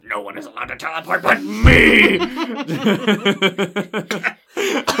No one is allowed to teleport but me! You're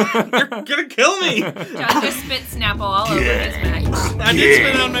gonna kill me! John just spit Snapple all over his back. I did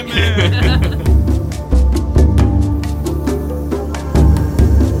spit on my man.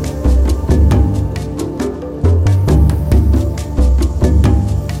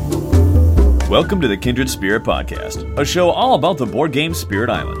 Welcome to the Kindred Spirit Podcast, a show all about the board game Spirit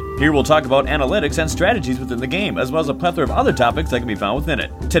Island. Here we'll talk about analytics and strategies within the game, as well as a plethora of other topics that can be found within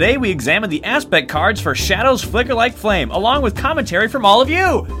it. Today we examine the aspect cards for Shadows Flicker Like Flame, along with commentary from all of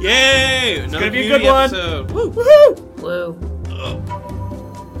you! Yay! It's gonna be a good one! Woo! Woohoo! Woo.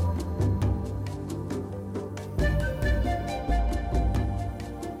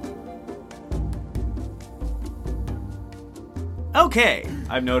 Okay,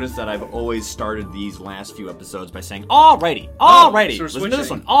 I've noticed that I've always started these last few episodes by saying, alrighty, alrighty, so we're listen to this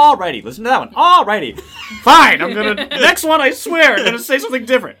one, switching. alrighty, listen to that one, alrighty. Fine, I'm gonna, next one I swear, I'm gonna say something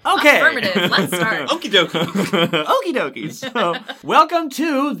different. Okay. Affirmative. Let's start. Okie dokie. Okie dokie. So, welcome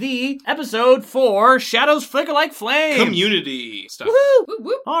to the episode for Shadows Flicker Like Flame. Community stuff. Woohoo! Whoop,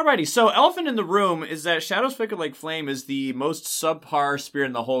 whoop. Alrighty, so elephant in the room is that Shadows Flicker Like Flame is the most subpar spirit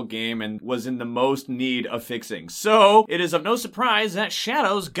in the whole game and was in the most need of fixing. So, it is of no surprise that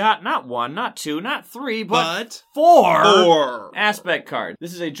Shadows got not one, not two, not three, but four aspect cards.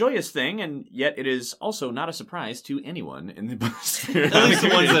 This is a joyous thing, and yet it is also not a surprise to anyone in the Spirit At least the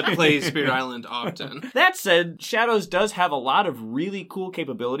Island ones that community. play Spirit Island often. That said, Shadows does have a lot of really cool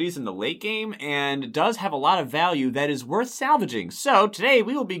capabilities in the late game and does have a lot of value that is worth salvaging. So today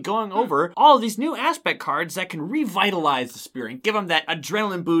we will be going over all of these new aspect cards that can revitalize the spirit and give them that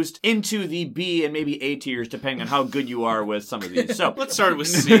adrenaline boost into the B and maybe A tiers depending on how good you are with some of these. So Let's start with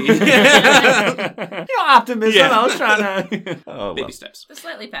C. optimism. Yeah. I was trying to... Oh, Baby well. steps. The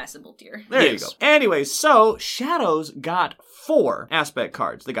slightly passable tier. There Yes. you go. Anyway, so Shadows got 4 aspect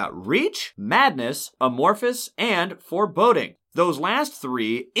cards. They got Reach, Madness, Amorphous, and Foreboding. Those last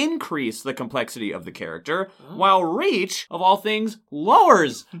 3 increase the complexity of the character, while Reach, of all things,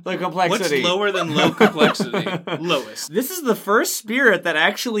 lowers the What's complexity. lower than low complexity? Lowest. This is the first spirit that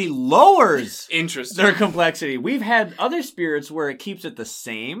actually lowers Interesting. their complexity. We've had other spirits where it keeps it the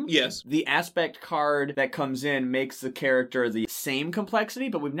same. Yes. The aspect card that comes in makes the character the same complexity,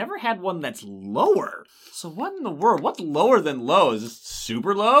 but we've never had one that's lower. So what in the world? What's lower than low? Is this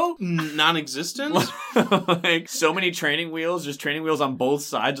super low? Non-existent? Like so many training wheels, just training wheels on both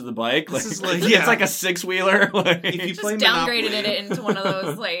sides of the bike. This is like- it's yeah. like a 6-wheeler. Like, If you Just play downgraded Monopoly. it into one of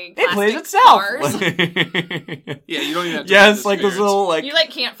those, like, it plays plastic itself. cars. Yeah, you don't even have to Yes, play like the those spirits. little like You,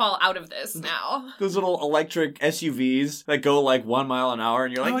 can't fall out of this now. those little electric SUVs that go like 1 mile an hour,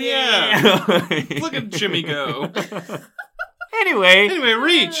 and you're like, Oh, yeah. Look at Jimmy go. Anyway, Anyway,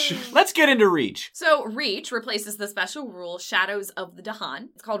 Reach. let's get into Reach. So, Reach replaces the special rule Shadows of the Dahan.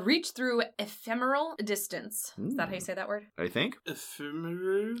 It's called Reach Through Ephemeral Distance. Is that how you say that word? I think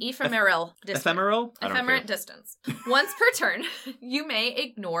Ephemeral. Ephemeral distance. ephemeral. I don't care. Ephemerate distance. Once per turn, you may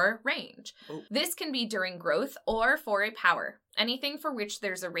ignore range. Oh. This can be during growth or for a power. Anything for which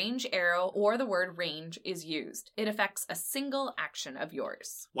there's a range arrow or the word range is used. It affects a single action of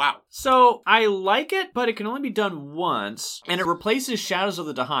yours. Wow. So, I like it, but it can only be done once, and it replaces Shadows of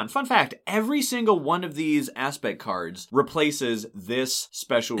the Dahan. Fun fact, every single one of these aspect cards replaces this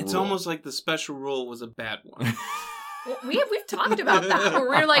special It's rule. almost like the special rule was a bad one. Well, we've talked about that, where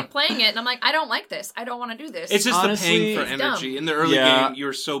we're playing it, and I'm like, I don't like this. I don't want to do this. It's just Honestly, the paying for it's energy. dumb. In the early Yeah. game, you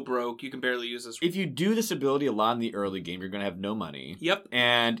were so broke, you can barely use this. If you do this ability a lot in the early game, you're going to have no money. Yep.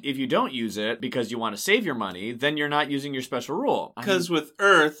 And if you don't use it because you want to save your money, then you're not using your special rule. Because with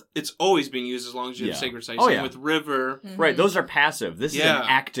Earth, it's always being used as long as you have Yeah. Sacred Sight. Oh, Same yeah. with River, Right, those are passive. This is Yeah. an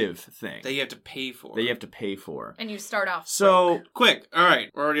active thing that you have to pay for. that you have to pay for. And you start off. So, Quick,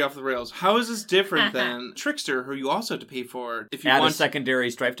 alright, we're already off the rails. How is this different than Trickster, who you also have to pay for if you add a want secondary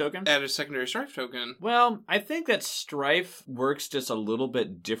strife token? to add a secondary strife token? Well, I think that Strife works just a little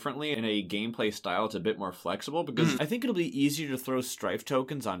bit differently in a gameplay style. It's a bit more flexible because I think it'll be easier to throw Strife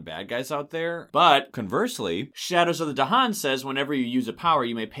tokens on bad guys out there. But conversely, Shadows of the Dahan says whenever you use a power,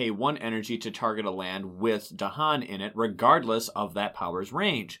 you may pay 1 energy to target a land with Dahan in it, regardless of that power's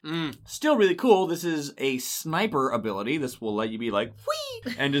range. Still really cool. This is a sniper ability. This will let you be like,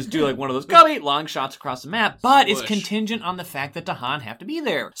 whee! And just do like one of those long shots across the map. But it's Push. contingent on the fact that Dahan have to be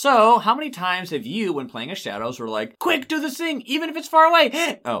there. So, how many times have you, when playing a Shadows, were like, quick, do this thing, even if it's far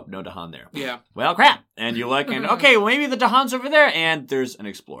away? Oh, no Dahan there. Yeah. Well, crap. And you look and, okay, well, maybe the Dahan's over there, and there's an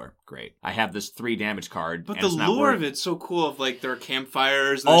Explorer. Great. I have this 3 damage card. But and the it's not lure of it's so cool of like there are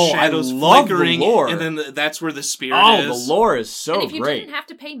campfires, and Oh, the shadows I love the flickering, lore. and then that's where the spirit Oh, is. the lore is so and if you great. didn't have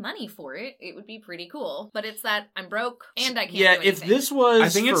to pay money for it, it would be pretty cool. But it's that I'm broke and I can't Yeah, do if anything. this was I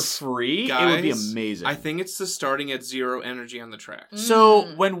think for it's- free, Guys, it would be amazing. I think it's the starting at 0 energy on the track. So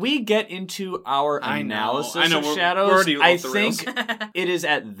when we get into our I know. analysis I know, of we're Shadows, already I off the think rails. it is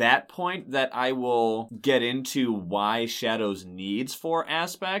at that point that I will get into why Shadows needs 4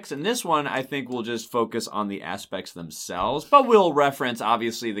 aspects. And this one, I think we'll just focus on the aspects themselves, but we'll reference,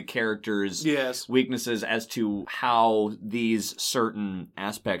 obviously, the characters' Yes. weaknesses as to how these certain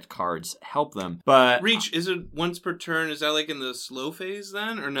aspect cards help them. But Reach, is it once per turn? Is that like in the slow phase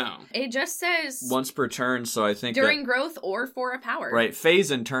then, or no? It just says once per turn, so I think during that, growth or for a power. right,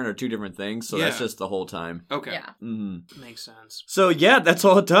 phase and turn are 2 different things, so that's Yeah. just the whole time. Okay. Yeah. Makes sense. So yeah, that's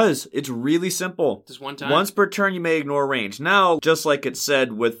all it does. It's really simple. Just one time? Once per turn, you may ignore range. Now, just like it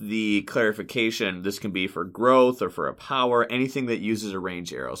said with the clarification, this can be for growth or for a power, anything that uses a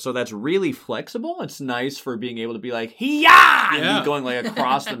range arrow. So that's really flexible. It's nice for being able to be like, Hee-yah! And Yeah. be going like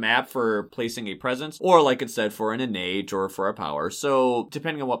across the map for placing a presence, or like it said, for an innate or for a power. So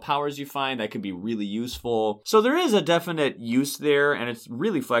depending on what powers you find, that can be really useful. So there is a definite use there, and it's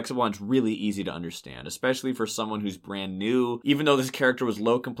really flexible and it's really easy to understand, especially for someone who's brand new. Even though this character was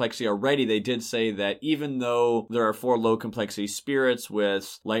low complexity already, they did say that even though there are 4 low complexity spirits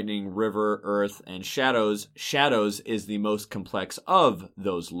with lightning, river, earth, and shadows, shadows is the most complex of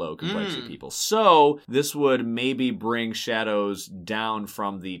those low complexity people. So this would maybe bring shadows down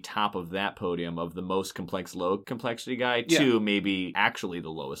from the top of that podium of the most complex low complexity guy to maybe actually the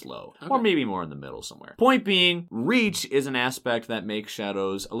lowest low, or maybe more in the middle somewhere. Point being, reach is an aspect that makes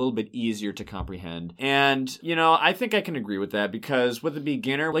shadows a little bit easier to comprehend. And, you know, I think I can agree with that, because with a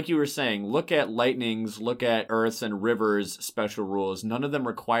beginner, like you were saying, look at lightnings, look at earths and rivers special rules. None of them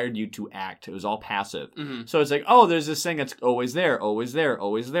required you to act. It was all passive. So it's like, oh, there's this thing that's always there, always there,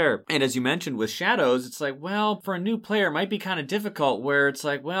 always there. And as you mentioned with shadows, it's like, well, for a new player, it might be kind of difficult where it's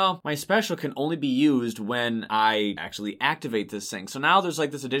like, well, my special can only be used when I actually activate this thing. So now there's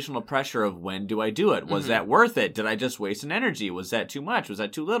like this additional pressure of, when do I do it? Was that worth it? Did I just waste an energy? Was that too much? Was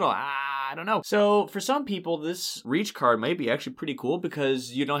that too little? I don't know. So for some people, this reach card might be actually pretty cool,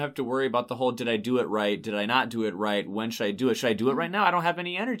 because you don't have to worry about the whole, did I do it right? Did I not do it right? When should I do it? Should I do it right now? I don't have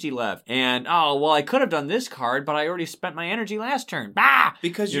any energy left. And, oh, well, I could have done this card, but I already spent my energy last turn. Bah!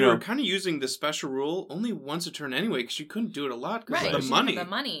 Because You you were know. kind of using the special rule only once a turn anyway, because you couldn't do it a lot because Right. of the money. The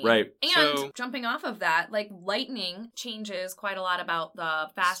money. Right. And So- jumping off of that, like lightning changes quite a lot about the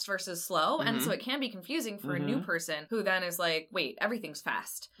fast versus slow. And so it can be confusing for a new person who then is like, wait, everything's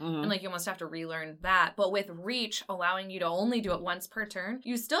fast. And like you almost have to relearn that. But with reach allowing you to only do it once per turn,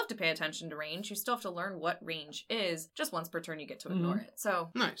 you still have to pay attention to range. You still have to learn what range is. Just once per turn you get to ignore it. So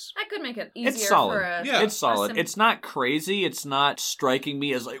Nice. that could make it easier It's solid. for a Yeah. It's solid. It's not crazy. It's not striking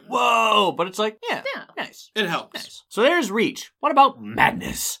me as like, whoa, but it's like, yeah, Yeah. nice. It helps. Nice. So there's reach. What about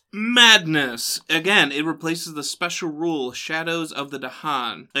madness? Madness. Again, it replaces the special rule, Shadows of the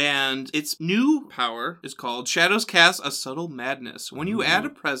Dahan. And its new power is called Shadows Cast a Subtle Madness. When you add a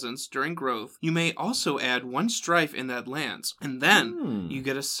presence during growth, you may also add 1 strife in that lands. And then you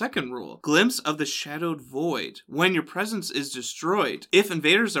get a second rule, Glimpse of the Shadowed Void. When your presence is destroyed, if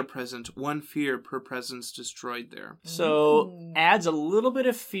invaders are present, 1 fear per presence destroyed there. So adds a little bit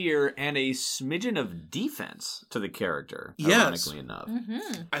of fear and a smidgen of defense to the character, Yes. ironically enough.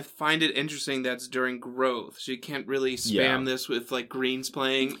 I find it interesting that's during growth, so you can't really spam Yeah. this with like greens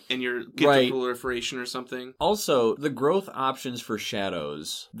playing and your gift Right. of proliferation or something. Also, the growth options for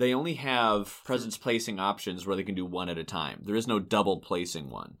shadows, they only have presence placing options where they can do 1 at a time. There is no double placing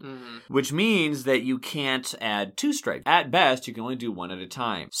one, which means that you can't add 2 strikes. At best, you can only do 1 at a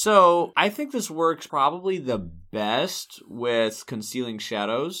time. So I think this works probably the best with Concealing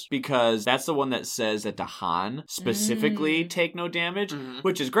Shadows, because that's the one that says that Dahan specifically take no damage,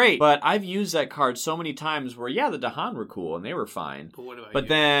 which is great. But I've used that card so many times where, yeah, the Dahan were cool and they were fine. But what do I But do?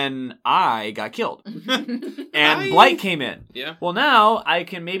 then I got killed. And I- Blight came in. Yeah. Well, now I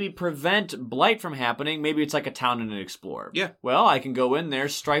can maybe prevent Blight from happening. Maybe it's like a town and an explorer. Yeah. Well, I can go in there,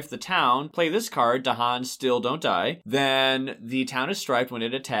 strife the town, play this card, Dahan still don't die. Then the town is strifed when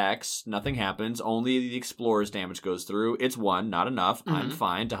it attacks. Nothing happens. Only the explorer's damage goes through. It's 1, not enough. I'm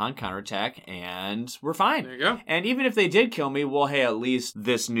fine. Dahan counterattack, and we're fine. There you go. And even if they did kill me, well, hey, at least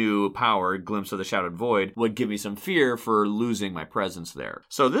this new power, Glimpse of the Shadowed Void, would give me some fear for losing my presence there.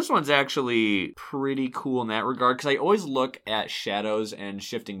 So this one's actually pretty cool in that regard, because I always look at Shadows and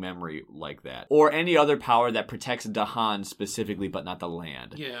Shifting Memory memory like that. Or any other power that protects Dahan specifically, but not the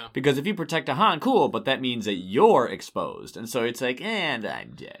land. Yeah. Because if you protect Dahan, cool, but that means that you're exposed. And so it's like, and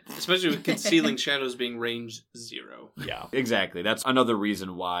I'm dead. Especially with Concealing Shadows being range 0. Yeah, exactly. That's another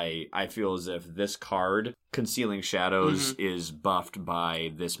reason why I feel as if this card, Concealing Shadows, is buffed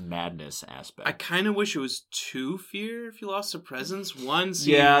by this madness aspect. I kind of wish it was 2 fear if you lost a presence. 1 seems...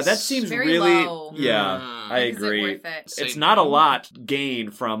 Yeah, that seems very really... low. Yeah, I Is it agree. worth it? It's not a lot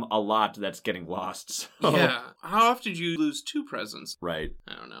gained from a lot that's getting lost. So. Yeah. How often do you lose 2 presents? Right.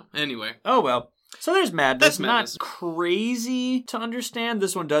 I don't know. Anyway. Oh, well. So there's madness. That's madness. Not crazy to understand.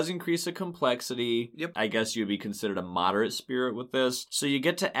 This one does increase the complexity. Yep. I guess you'd be considered a moderate spirit with this. So you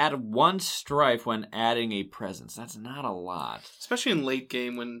get to add 1 strife when adding a presence. That's not a lot. Especially in late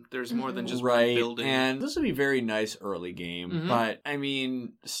game when there's more than just one Right, building. and this would be very nice early game, Mhm. but, I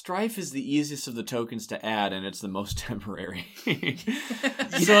mean, strife is the easiest of the tokens to add, and it's the most temporary.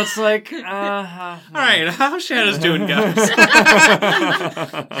 So it's like, All right, how's Shadows doing, guys?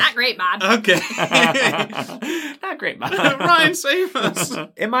 Not great, Bob. Okay. Not great, man. Ryan, save us.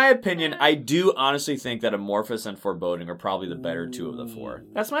 In my opinion, I do honestly think that Amorphous and Foreboding are probably the better 2 of the 4.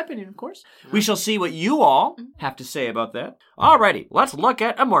 That's my opinion, of course. We shall see what you all have to say about that. Alrighty, let's look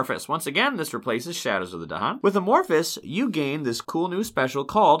at Amorphous. Once again, this replaces Shadows of the Dahan. With Amorphous, you gain this cool new special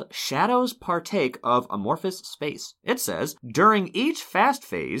called Shadows Partake of Amorphous Space. It says, during each fast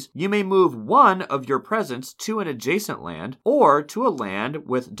phase, you may move 1 of your presence to an adjacent land or to a land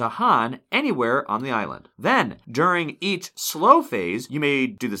with Dahan anywhere on the island. Then, during each slow phase, you may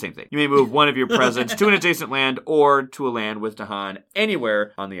do the same thing. You may move 1 of your presence to an adjacent land or to a land with Dahan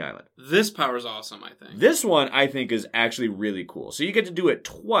anywhere on the island. This power's awesome, I think. This one, I think, is actually really cool. So you get to do it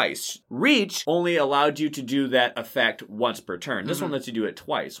twice. Reach only allowed you to do that effect once per turn. This one lets you do it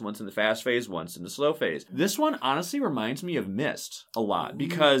twice. Once in the fast phase, once in the slow phase. This one honestly reminds me of Mist a lot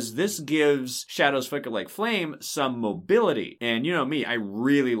because this gives Shadows Flicker Like Flame some mobility. And you know me, I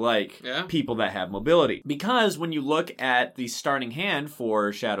really like people that have mobility. Because when you look at the starting hand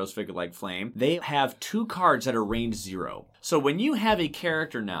for Shadows Flicker Like Flame, they have 2 cards that are range 0. So when you have a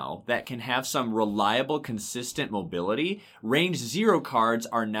character now that can have some reliable, consistent mobility, range 0 cards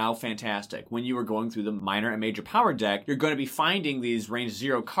are now fantastic. When you are going through the minor and major power deck, you're going to be finding these range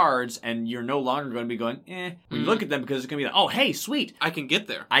 0 cards and you're no longer going to be going, when you look at them because it's going to be like, oh, hey, sweet. I can get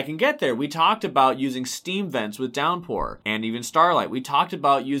there. I can get there. We talked about using Steam Vents with Downpour and even Starlight. We talked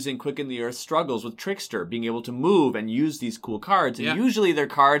about using Quicken the Earth Struggles with Trickster, being able to move and use these cool cards. And usually they're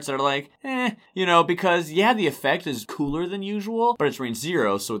cards that are like, because the effect is cooler than usual, but it's range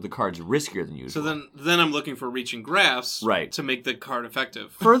 0, so the card's riskier than usual. So then I'm looking for Reaching Graphs to make the card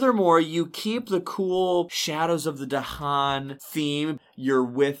effective. Furthermore, you keep the cool Shadows of the Dahan theme. You're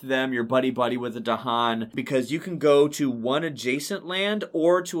with them, you're buddy-buddy with the Dahan, because you can go to 1 adjacent land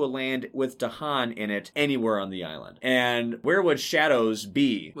or to a land with Dahan in it anywhere on the island. And where would Shadows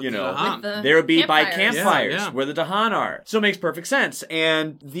be? With the Dahan. With the There would be by campfires. campfires where the Dahan are. So it makes perfect sense.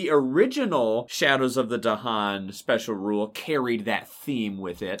 And the original Shadows of the Dahan special rule carried that theme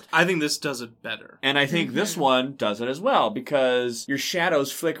with it. I think this does it better. And I think this one does it as well, because your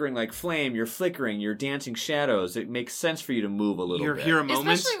shadows flickering like flame, you're flickering, you're dancing shadows. It makes sense for you to move a little bit. Hero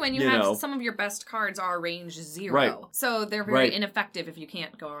moments. Especially when you have some of your best cards are range 0. Right. So they're very ineffective if you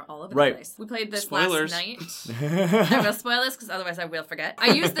can't go all over the place. We played this Spoilers. last night. I will spoil this because otherwise I will forget. I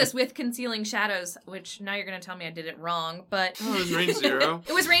used this with Concealing Shadows, which now you're going to tell me I did it wrong, but... Oh, it was range 0.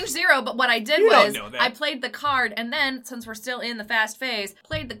 It was range 0, but what I did was I played the card and then, since we're still in the fast phase,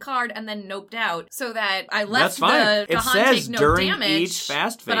 played the card and then noped out so that I left the Dahan take no during damage. Each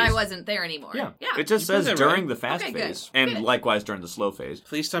fast phase. But I wasn't there anymore. Yeah. It just says during the fast Okay, phase. good. And likewise during the slow phase.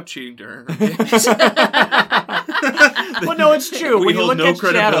 Please stop cheating during. Well, no, it's true. We when you hold look no at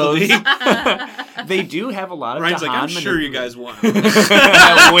credibility. Shadows, they do have a lot of Ryan's Dahan like, I'm sure you guys won.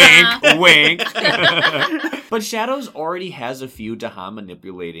 Wink, wink. But Shadows already has a few Dahan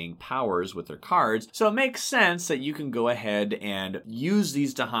manipulating powers with their cards, so it makes sense that you can go ahead and use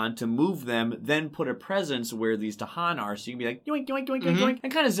these Dahan to move them, then put a presence where these Dahan are, so you can be like, yoink, yoink, yoink, yoink, yoink,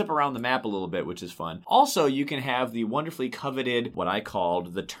 and kind of zip around the map a little bit, which is fun. Also, you can have the wonderfully coveted, what I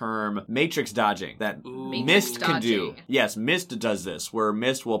called the term matrix dodging, that Mist can do. Yes, Mist does this, where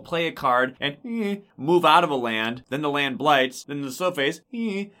Mist will play a card and move out of a land, then the land blights, then the slow phase,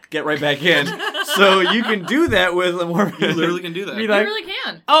 get right back in. So you can do do that with Amorphous. You literally can do that. Be You like, really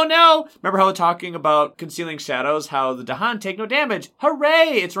can. oh no! Remember how we're talking about concealing shadows, how the Dahan take no damage.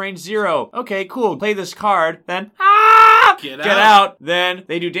 Hooray! It's range 0. Okay, cool. Play this card, then Get out. Then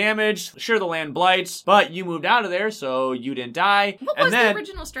they do damage. Sure, the land blights, but you moved out of there, so you didn't die. What was the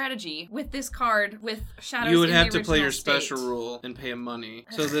original strategy with this card with shadows? You would in have the to play your original special state? rule and pay him money.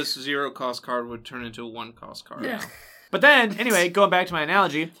 So this 0-cost card would turn into a 1-cost card. Yeah. But then, anyway, going back to my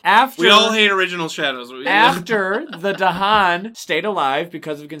analogy, after We all hate original shadows. after the Dahan stayed alive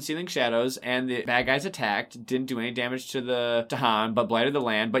because of concealing shadows and the bad guys attacked, didn't do any damage to the Dahan, but blighted the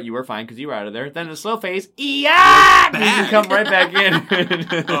land, but you were fine because you were out of there. Then in the slow phase, you come right back in.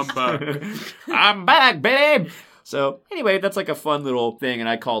 I'm back. I'm back, babe! So, anyway, that's like a fun little thing, and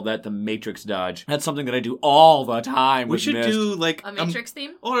I call that the Matrix dodge. That's something that I do all the time We with should Myst. do like A Matrix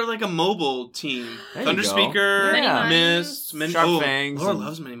theme? or like a mobile team. There you Thunder go. Speaker, Yeah. Mist, Many Sharp Fangs Laura and-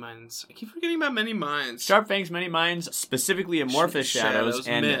 loves Many Minds. I keep forgetting about Many Minds. Sharp Fangs, Many Minds, specifically Amorphous Shadows,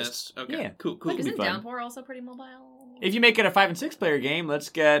 and Mist. Okay, Yeah. cool. That'd be Isn't fun. Downpour also pretty mobile? If you make it a 5 and 6 player game, let's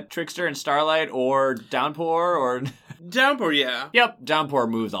get Trickster and Starlight or Downpour or... Downpour, yeah. Yep, Downpour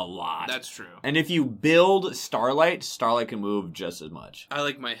moves a lot. That's true. And if you build Starlight, Starlight can move just as much. I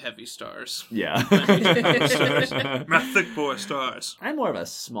like my heavy stars. Yeah. My thick boy stars. I'm more of a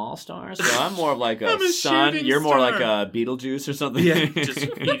small star, so I'm more of like a I'm a sun. shooting You're more star. like a Beetlejuice or something. Yeah, just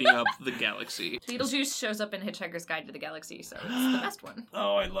eating up the galaxy. Beetlejuice shows up in Hitchhiker's Guide to the Galaxy, so it's the best one.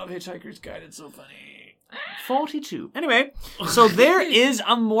 Oh, I love Hitchhiker's Guide. It's so funny. 42. Anyway, so there is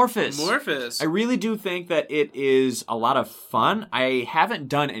Amorphous. Amorphous. I really do think that it is a lot of fun. I haven't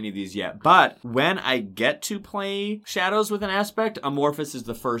done any of these yet, but when I get to play Shadows with an aspect, Amorphous is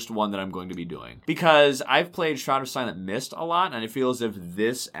the first one that I'm going to be doing. Because I've played Shroud of Silent Mist a lot, and I feel as if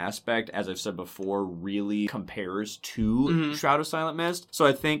this aspect, as I've said before, really compares to Shroud of Silent Mist. So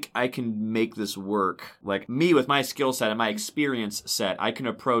I think I can make this work. Like, me with my skill set and my experience set, I can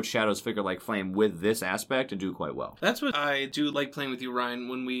approach Shadows Figure Like Flame with this aspect and do quite well. That's what I do like playing with you, Ryan,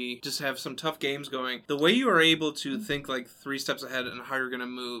 when we just have some tough games going. The way you are able to think like 3 steps ahead and how you're going to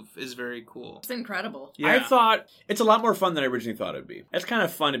move is very cool. It's incredible. Yeah. I thought it's a lot more fun than I originally thought it'd be. It's kind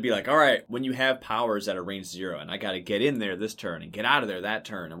of fun to be like, all right, when you have powers that are range 0 and I got to get in there this turn and get out of there that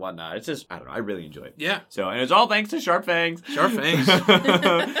turn and whatnot. It's just, I don't know, I really enjoy it. Yeah. So, and it's all thanks to Sharp Fangs. Sharp Fangs.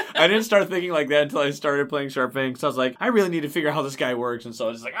 I didn't start thinking like that until I started playing Sharp Fangs. So I was like, I really need to figure out how this guy works. And so I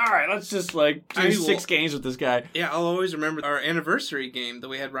was just like, all right, let's just like do 6 games with this guy. Yeah, I'll always remember our anniversary game that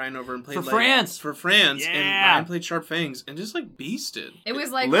we had Ryan over and played For France. For France. And Yeah. Ryan played Sharp Fangs and just like beasted. It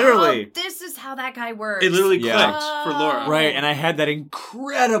was like, Literally. oh, this is how that guy works. It literally Yeah. clicked for Laura. Right, and I had that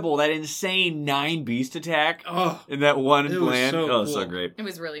insane 9 beast attack Oh, in that one It was land. so Oh, so cool. great. It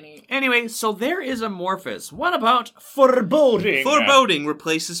was really neat. Anyway, so there is Amorphous. What about Foreboding? Foreboding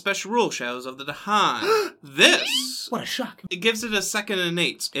replaces special rule Shadows of the Dahan. This. What a shock. It gives it a second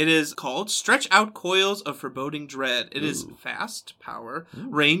innate. It is called Stretch Out Coils of Foreboding Dread. It is fast, power,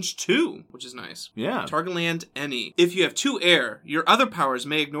 range 2, which is nice. Yeah. Target land any. If you have 2 air, your other powers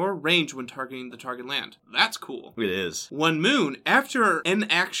may ignore range when targeting the target land. That's cool. It is. 1 moon, after an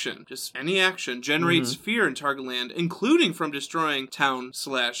action, just any action, generates fear in target land, including from destroying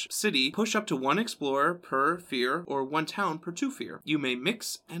town/city. Push up to 1 explorer per fear, or 1 town per 2 fear. You may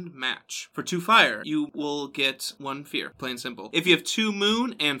mix and match. For 2 fire, you will get 1 fear. Plain simple. If you have 2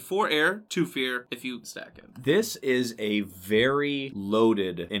 moon and 4 air, 2 fear if you stack it. This is a very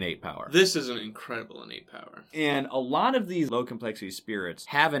loaded innate power. This is an incredible innate power. And a lot of these low complexity spirits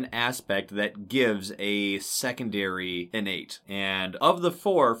have an aspect that gives a secondary innate. And of the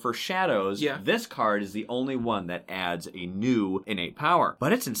 4 for Shadows, Yeah. this card is the only one that adds a new innate power.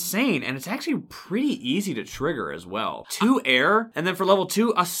 But it's insane, and it's actually pretty easy to trigger as well. 2 air, and then for level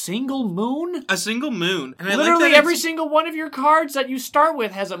 2, a single moon? A single moon. And I Literally like that every it's- single one of your cards that you start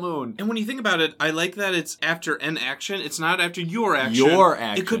with has a moon. And when you think about it, I like that it's after an action. It's not after your action. Your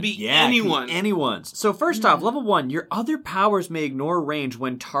action. It could be Yeah, it could be anyone. anyone's. So first off, level 1, your other powers may ignore range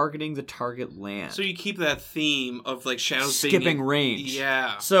when targeting the target land. So you keep that theme of like shadows Skipping being range.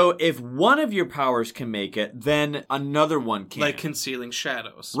 Yeah. So if one of your powers can make it, then another one can. Like concealing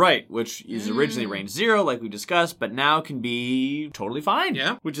shadows. Right, which is originally range 0, like we discussed, but now can be totally fine.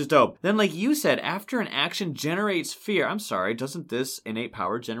 Yeah. Which is dope. Then, like you said, after an action, generate generates fear. I'm sorry, doesn't this innate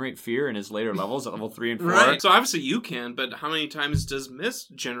power generate fear in his later levels at level 3 and 4? Right. So obviously you can, but how many times does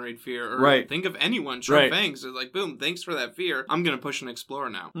Mist generate fear? Or Right. think of anyone, Sharp Fangs. It's like, boom, thanks for that fear. I'm going to push an Explorer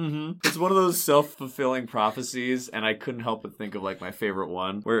now. Mm-hmm. It's one of those self-fulfilling prophecies, and I couldn't help but think of like my favorite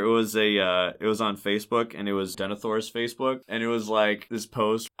one, where it was it was on Facebook, and it was Denethor's Facebook, and it was like this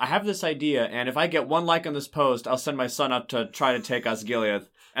post. I have this idea, and if I get 1 like on this post, I'll send my son up to try to take Osgiliath.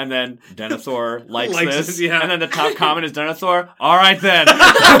 And then Denethor likes this. it, yeah. And then the top comment is Denethor. All right then. Just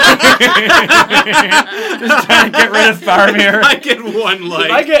trying to get rid of Faramir. I get 1 like.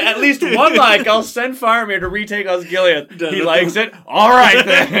 If I get at least 1 like, I'll send Faramir to retake Osgiliath. He likes it. All right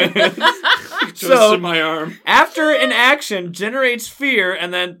then. So in my arm. After an action generates fear,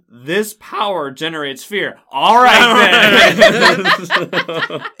 and then this power generates fear. All right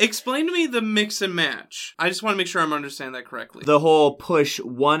then. Explain to me the mix and match. I just want to make sure I'm understanding that correctly. The whole push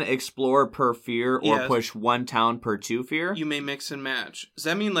 1 explorer per fear, or Yes. push 1 town per 2 fear. You may mix and match. Does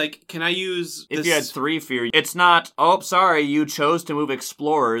that mean, like, can I use If this? you had 3 fear, it's not, oh, sorry, you chose to move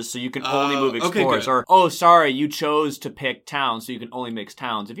explorers, so you can only move okay, explorers. good. Or, oh, sorry, you chose to pick towns, so you can only mix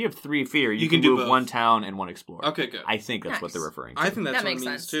towns. If you have 3 fear, you can do move both. 1 town and 1 explorer. Okay, good. I think that's what Nice. they're referring to. I think that's That what it makes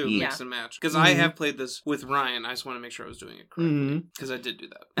means sense. too, Yeah. mix and match. Because I have played this with Ryan. I just want to make sure I was doing it correctly. Because I did do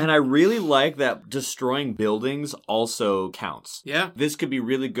that. And I really like that destroying buildings also counts. Yeah. This could be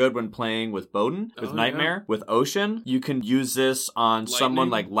really good when playing with Bowden, with Oh, Nightmare, with Ocean. You can use this on someone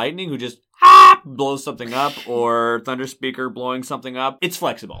like Lightning who just blows something up, or Thunder Speaker blowing something up. It's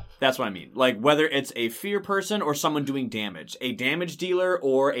flexible. That's what I mean. Like, whether it's a fear person or someone doing damage, a damage dealer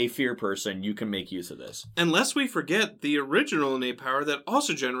or a fear person, you can make use of this. Unless we forget the original innate power that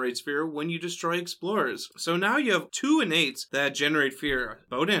also generates fear when you destroy explorers. So now you have 2 innates that generate fear.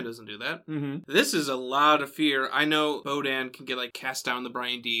 Bodan doesn't do that. Mm-hmm. This is a lot of fear. I know Bodan can get like cast down the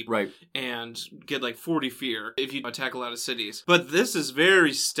Brine Deep Right. and get like 40 fear if you attack a lot of cities. But this is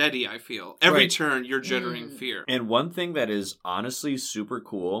very steady, I feel. Every turn you're generating fear. And one thing that is honestly super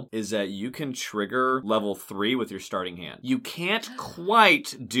cool is that you can trigger level 3 with your starting hand. You can't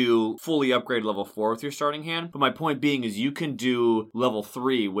quite do fully upgrade level 4 with your starting hand, but my point being is you can do level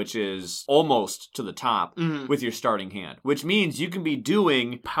 3, which is almost to the top, with your starting hand, which means you can be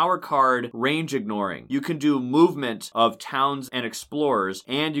doing power card range ignoring. You can do movement of towns and explorers,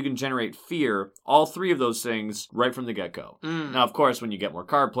 and you can generate fear, all 3 of those things right from the get-go. Now, of course, when you get more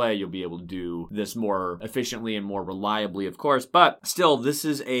card play, you'll be able to do this more efficiently and more reliably, of course, but still, this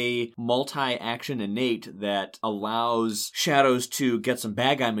is a multi-action innate that allows Shadows to get some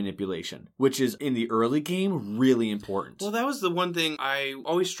bad guy manipulation, which is, in the early game, really important. Well, that was the one thing I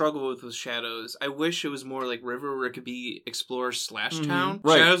always struggle with Shadows. I wish it was more like River, where it could be Explorer / Town.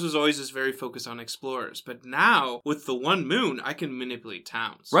 Right. Shadows was always just very focused on Explorers, but now, with the 1 moon, I can manipulate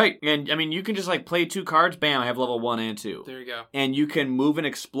towns. Right, and I mean, you can just like play 2 cards, bam, I have level 1 and 2. There you go. And you can move an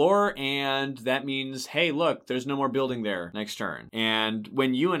Explorer, and that means, hey, look, there's no more building there next turn. And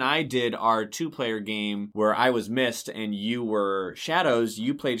when you and I did our 2-player game where I was Mist and you were Shadows,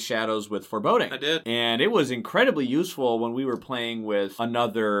 you played Shadows with Foreboding. I did. And it was incredibly useful when we were playing with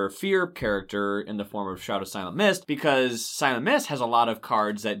another fear character in the form of Shadow Silent Mist, because Silent Mist has a lot of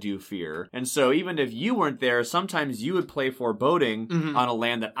cards that do fear. And so even if you weren't there, sometimes you would play Foreboding on a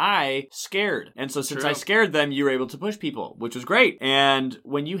land that I scared. And so since I scared them, you were able to push people, which was great. And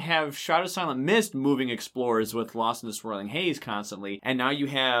when you have Shadow Silent Mist moving explorers with Lost in the Swirling Haze constantly, and now you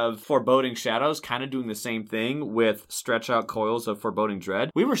have Foreboding Shadows kind of doing the same thing with stretch out coils of Foreboding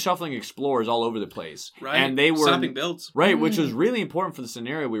Dread, we were shuffling explorers all over the place. Right. And they were stopping builds. Right, which was really important for the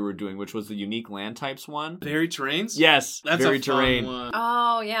scenario we were doing, which was the unique land types one. Varied terrains? Yes, That's varied a fun terrain. one.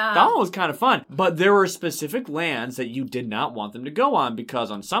 Oh, yeah. That one was kind of fun, but there were specific lands that you did not want them to go on,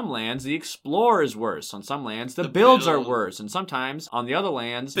 because on some lands the Explorer is worse, on some lands the builds are build. worse, and sometimes on the other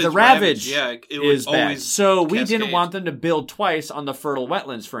lands It's the Ravage Yeah, it is was bad. always So we cascade. didn't want them to build twice on the fertile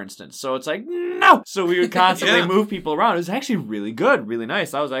wetlands, for instance. So it's like, no! So we would constantly Yeah. move people around. It was actually really good, really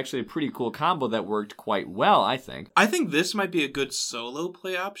nice. That was actually a pretty cool combo that worked quite well, I think. I think this might be a good solo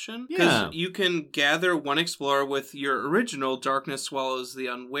play option. Because Yeah. you can gather 1 Explorer with your original Darkness Swallows the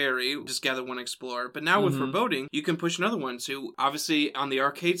Unwary. Just gather 1 Explorer. But now with Foreboding, you can push another one. So obviously on the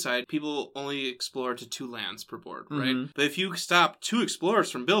arcade side, people only explore to 2 lands per board, right? But if you stop 2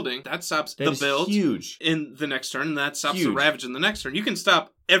 Explorers from building, that stops That the is build huge. in the next turn, and that stops the Huge. Ravage in the next turn. You can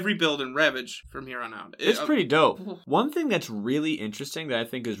stop every build in Ravage from here on out. It's pretty dope. One thing that's really interesting that I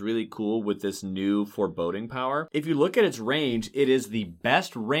think is really cool with this new foreboding power, if you look at its range, it is the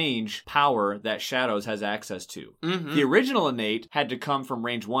best range power that Shadows has access to. Mm-hmm. The original innate had to come from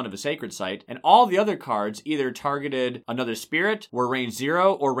range 1 of a sacred site, and all the other cards either targeted another spirit, were range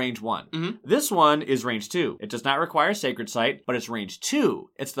 0, or range 1. Mm-hmm. This one is range 2. It does not require sacred site, but it's range 2.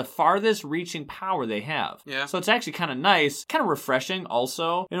 It's the farthest reaching power they have. Yeah. So it's actually kind of nice, kind of refreshing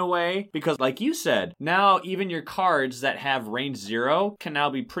also in a way, because like you said, now even your cards that have range 0 can now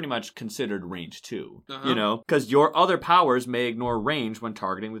be pretty much considered range 2. Uh-huh. You know, because your other powers may ignore range when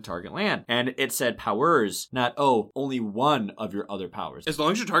targeting the target land. And it said powers, not, only one of your other powers. As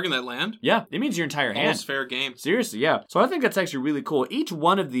long as you're targeting that land, Yeah, it means your entire hand. all's fair game. Seriously, yeah. So I think that's actually really cool. Each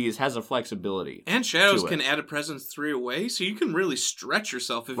one of these has a flexibility. And Shadows to it. can add a presence 3 away, so you can really stretch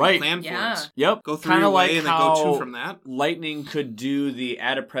yourself if Right. you plan Yeah. for it. Yep. Go 3 Kinda away like and then how go 2 from that. Lightning could do the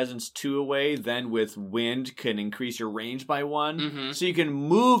add a presence 2 away, then with wind can increase your range by 1. Mhm. So you can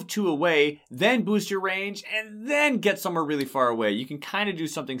move 2 away, then boost your range, and then get somewhere really far away. You can kind of do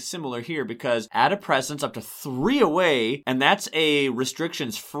something similar here because add a presence up to 3 away, and that's a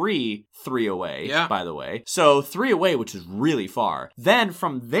restrictions free 3 away, Yeah. by the way. So 3 away, which is really far. Then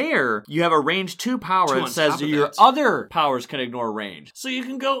from there, you have a range 2 power 2 that on says top of your that. other powers can ignore range. So you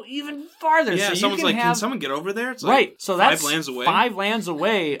can go even farther. Yeah, so someone's you like, can can have... someone get over there? It's Right, like so 5 that's lands away. 5 lands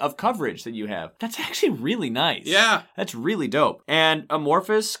away of coverage that you have. That's actually really nice. Yeah. That's really dope. And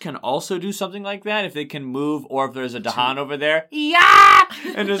Amorphous can also do something like that if they can move, or if there's a Dahan over there, yeah,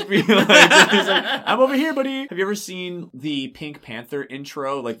 and just be like, I'm over here, buddy. Have you ever seen the Pink Panther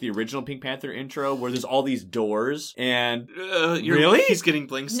intro, like the original Pink Panther intro, where there's all these doors and Really? He's getting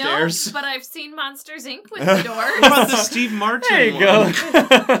blink No, stares. but I've seen Monsters Inc. with the What doors. about the Steve Martin there you one? go.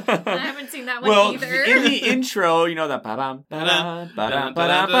 I haven't seen that one Well, either. in the intro, you know that ba-dum, ba-dum, ba-dum,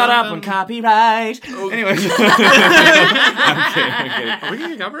 ba-dum, ba-dum, on copyright. Anyways. I'm kidding. Are we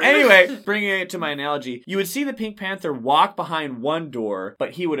getting covered? Anyway, bringing it to my analogy, you would see the Pink Panther walk behind one door,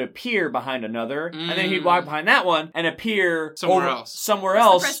 but he would appear behind another, and then he'd walk behind that one and appear Somewhere over- else. somewhere It's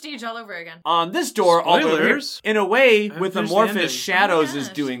else. the Prestige all over again. On this door, all the way over here. Spoilers. In a way, I with finished Amorphous, the ending. Shadows Oh my is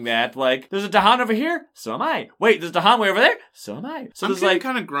gosh. doing that. Like, there's a Dahan over here, so am I. Wait, there's a Dahan way over there, so am I. So I'm there's getting like,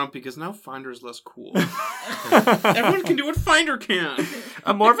 kind of grumpy because now Finder's less cool. Everyone can do what Finder can.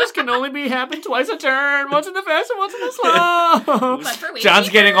 Amorphous can only be happen twice a turn. Once in the fast and once in the slow. But for way John's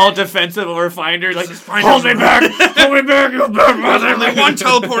cheaper. getting all defensive over Finder. Like, Finder's hold me back! Hold me back, you bad There's only one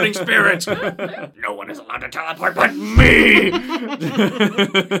teleporting spirit. No one is allowed to teleport but me!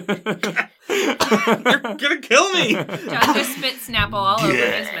 You're gonna kill me. John just spit Snapple all over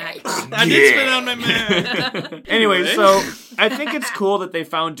his Mac. I did spit on my man. Anyway, so I think it's cool that they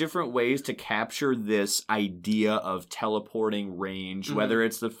found different ways to capture this idea of teleporting range, whether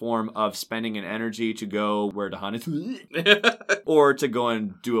it's the form of spending an energy to go where Dahan is, or to go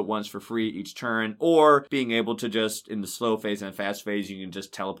and do it once for free each turn, or being able to just, in the slow phase and fast phase, you can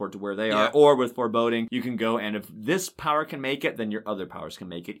just teleport to where they are, Yeah. or with foreboding, you can go, and if this power can make it, then your other powers can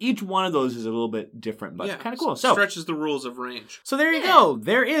make it. Each one of those is a little bit different, but kind of cool. So, stretches the rules of range. so there you go.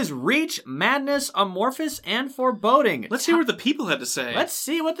 There is Reach, Madness, Amorphous, and Foreboding. Let's hear what the people had to say. Let's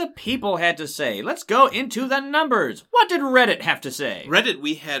see what the people had to say. Let's go into the numbers. What did Reddit have to say? Reddit,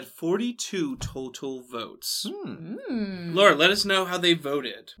 we had 42 total votes. Hmm. Laura, let us know how they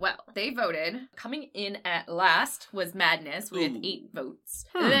voted. Well, they voted. Coming in at last was Madness with Ooh. 8 votes.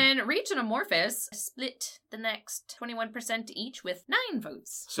 Then Reach and Amorphous split the next 21% each with 9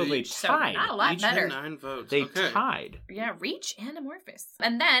 votes. So they So tied. not a lot Each better. had 9 votes. They okay. tied. Yeah, Reach and Amorphous.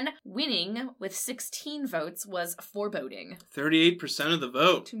 And then winning with 16 votes was Foreboding. 38% of the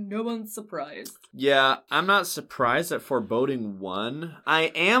vote. To no one's surprise. Yeah, I'm not surprised that Foreboding won. I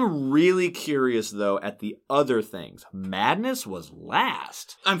am really curious, though, at the other things. Madness was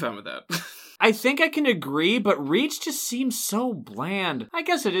last. I'm fine with that. I think I can agree, but Reach just seems so bland. I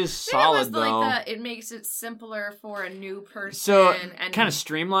guess it is Maybe solid, it was though. like it makes it simpler for a new person. So, and kind of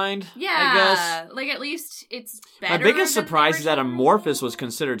streamlined, yeah, I guess. like at least it's better. My biggest than the surprise is that original. Amorphous was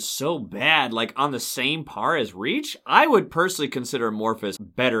considered so bad, like on the same par as Reach. I would personally consider Amorphous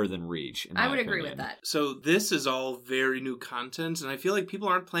better than Reach. In I my would agree opinion. with that. So this is all very new content, and I feel like people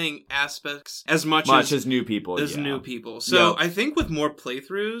aren't playing aspects as much As new people. as yeah. new people. So Yep. I think with more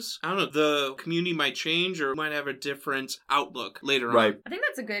playthroughs, I don't know, the the community might change or might have a different outlook later on. Right. I think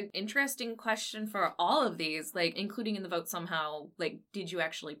that's a good, interesting question for all of these, like, including in the vote somehow, like, did you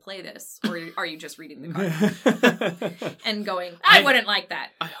actually play this? Or are you just reading the card and going, I wouldn't like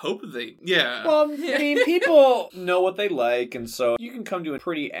that? I hope they, yeah. Well, I mean, people know what they like, and so you can come to a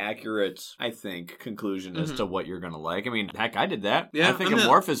pretty accurate, I think, conclusion as to what you're going to like. I mean, heck, I did that. Yeah, I think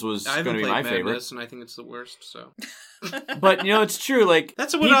Amorphous was I going haven't to be played my favorite. Madness, and I think it's the worst, so. But, you know, it's true, like...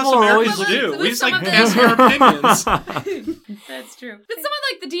 That's what people us are Americans always- do. With We just, some like, of the- pass our opinions. That's true. But some of,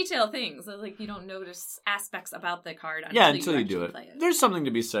 like, the detail things, like, you don't notice aspects about the card until Yeah, until you do actually it. play There's something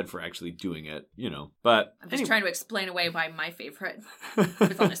to be said for actually doing it, you know. But I'm just trying to explain away why my favorite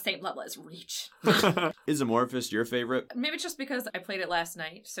is on the same level as Reach. Is Amorphous your favorite? Maybe it's just because I played it last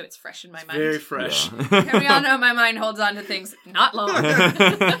night, so it's fresh in my mind. Very fresh. And we all know my mind holds on to things not long.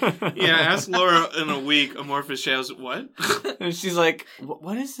 Yeah, ask Laura in a week, Amorphous Shadows, what? And she's like,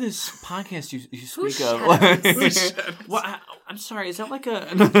 what is this podcast you Who's speak of? Shadows? Who's Shadows? I'm sorry, is that like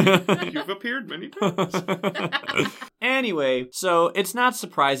a... You've appeared many times. Anyway, so it's not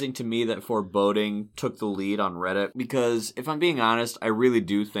surprising to me that Foreboding took the lead on Reddit, because if I'm being honest, I really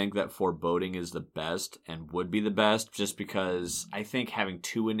do think that Foreboding is the best and would be the best, just because I think having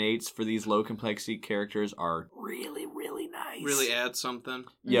 2 innates for these low complexity characters are really, really nice. Really add something.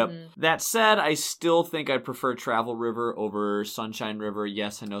 Yep. Mm-hmm. That said, I still think I'd prefer Travel River over Sunshine River.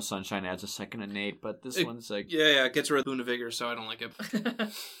 Yes, I know Sunshine adds a second innate, but this one's like... Yeah, it gets rid of Luna Vigor, so I don't like it.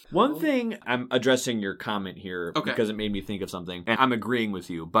 One thing, I'm addressing your comment here because it made me think of something, and I'm agreeing with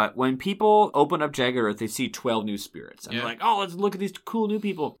you, but when people open up Jagged Earth, they see 12 new spirits, and they're like, oh, let's look at these cool new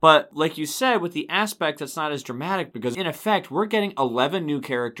people. But like you said, with the aspect, that's not as dramatic, because in effect, we're getting 11 new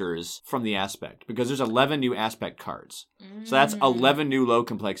characters from the aspect, because there's 11 new aspect cards. So that's 11 new low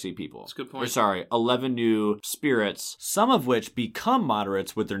complexity people. That's a good point. Or sorry, 11 new spirits, some of which become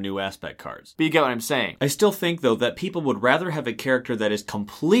moderates with their new aspect cards. But you get what I'm saying. I still think, though, that people would rather have a character that is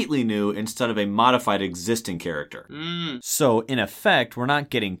completely new instead of a modified existing character. So, in effect, we're not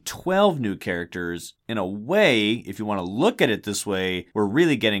getting 12 new characters. In a way, if you want to look at it this way, we're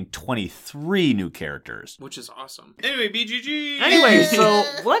really getting 23 new characters. Which is awesome. Anyway, BGG! Anyway, so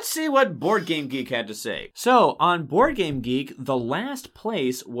let's see what Board Game Geek had to say. So, on Board Game Geek, the last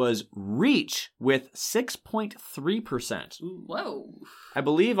place was Reach with 6.3%. Whoa. I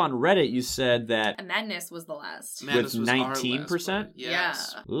believe on Reddit you said that Madness was the last. Madness with was our last 19%? one.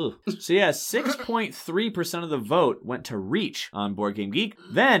 Yes. Yeah. Ooh. So yeah, 6.3% of the vote went to Reach on Board Game Geek.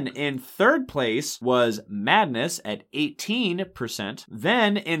 Then in third place was Madness at 18%.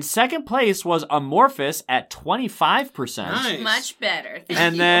 Then in second place was Amorphous at 25%. Nice. Much better. Thank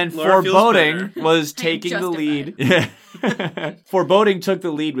And you. then Laura feels Foreboding better. was taking the lead. Foreboding took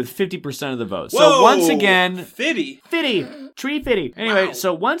the lead with 50% of the vote. So Whoa! once again, Fitty. Tree Fitty. Anyway, Wow.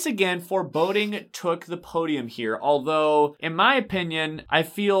 so once again, Foreboding took the podium here. Although, in my opinion, I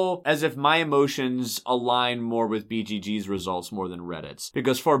feel as if my emotions align more with BGG's results more than Reddit's.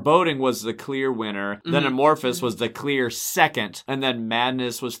 Because Foreboding was the clear winner, then Amorphous was the clear second, and then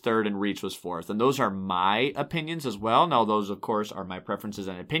Madness was third and Reach was fourth. And those are my opinions as well. Now, those, of course, are my preferences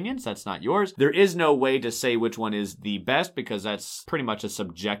and opinions. That's not yours. There is no way to say which one is the best, because that's pretty much a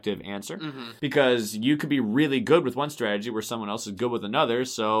subjective answer. Because you could be really good with one strategy where someone else is good with another.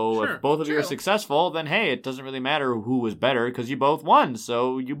 So Sure, if both of you are true. successful, then hey, it doesn't really matter who was better because you both won.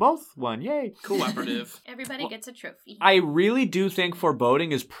 So you both won. Yay. Cooperative. Everybody gets a trophy. I really do think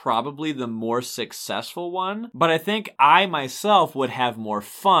Foreboding is probably the more successful one, but I think I myself would have more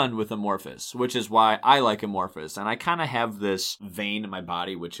fun with Amorphous, which is why I like Amorphous. And I kind of have this vein in my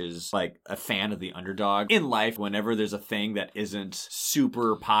body, which is like a fan of the underdog in life. Whenever there's a thing that isn't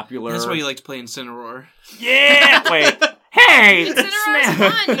super popular. That's why you like to play Incineroar. Yeah! Wait. Hey! Incineroar's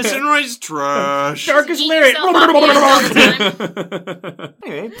fun. Incineroar's trash. Darkest Eat Lyric! yourself up the end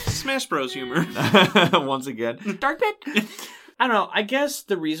Anyway, Smash Bros. Humor. once again, Dark Pit. I don't know. I guess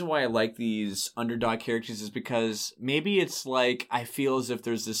the reason why I like these underdog characters is because maybe it's like I feel as if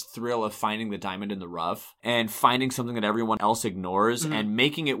there's this thrill of finding the diamond in the rough and finding something that everyone else ignores and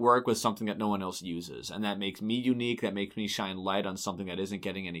making it work with something that no one else uses. And that makes me unique. That makes me shine light on something that isn't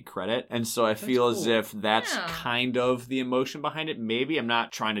getting any credit. And so I feel as if that's Yeah. kind of the emotion behind it. Maybe I'm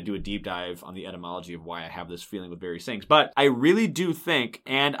not trying to do a deep dive on the etymology of why I have this feeling with various things, but I really do think,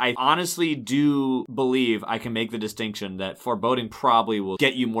 and I honestly do believe I can make the distinction that Foreboding Foreboding probably will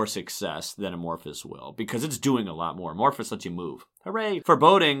get you more success than Amorphous will, because it's doing a lot more. Amorphous lets you move. Hooray!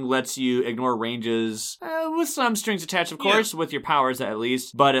 Foreboding lets you ignore ranges, with some strings attached, of course, with your powers at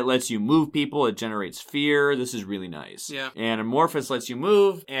least, but it lets you move people, it generates fear. This is really nice. Yeah. And Amorphous lets you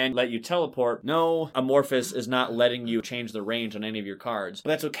move and let you teleport. No, Amorphous is not letting you change the range on any of your cards. But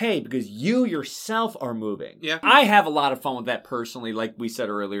that's okay, because you yourself are moving. Yeah. I have a lot of fun with that personally. Like we said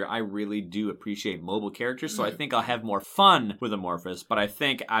earlier, I really do appreciate mobile characters, so I think I'll have more fun with Amorphous, but I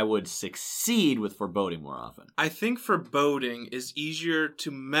think I would succeed with Foreboding more often. I think Foreboding is easier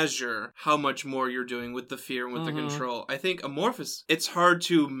to measure how much more you're doing with the fear and with the control. I think Amorphous, it's hard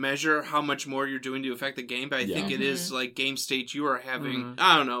to measure how much more you're doing to affect the game, but I think it is like game state you are having,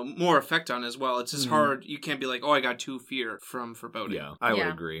 I don't know, more effect on as well. It's just hard. You can't be like, oh, I got 2 fear from Foreboding. Yeah, I would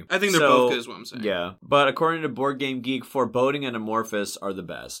agree. I think they're both good is what I'm saying. Yeah, but according to Board Game Geek, Foreboding and Amorphous are the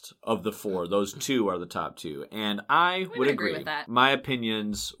best of the 4. Those 2 are the top 2, and I would agree with that. My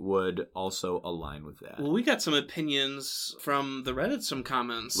opinions would also align with that. Well, we got some opinions from the Reddit, some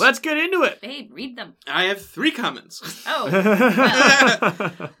comments. Let's get into it! Babe, read them. I have 3 comments. Oh,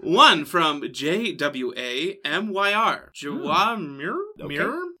 well. One from JWAMYR. Jawamir?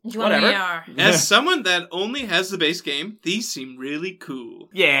 Mirror? Whatever. As someone that only has the base game, these seem really cool.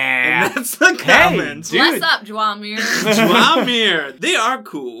 Yeah. And that's the comment. Dude. Bless up, Jawamir. Jawamir. They are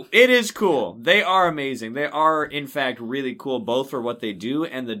cool. It is cool. They are amazing. They are, in fact, really cool, both for what they do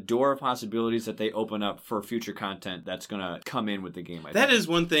and the door of possibilities that they open up for future content that's going to come in with the game. I That think. is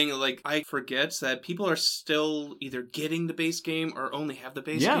one thing, like, I forget that people are still either getting the base game or only have the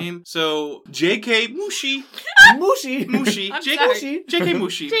base game. So, JK Mushi. Mushi. I'm JK sorry. JK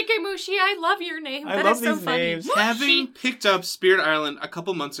Mushi. JK Mushi, I love your name. I That love is so these funny. names. Mushi. Having picked up Spirit Island a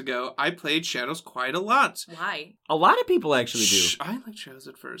couple months ago, I played Shadows quite a lot. Why? A lot of people actually do. Shh, I liked Shadows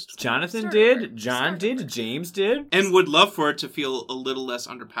at first. Jonathan Start did, over. John Start did, over. James did. And would love for it to feel a little less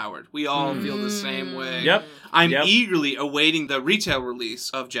underpowered. We all feel the same way. Yep. I'm Yep. eagerly awaiting the retail release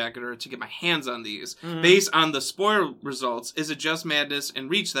of Jagged Earth to get my hands on these. Based on the spoiler results, is it just Madness and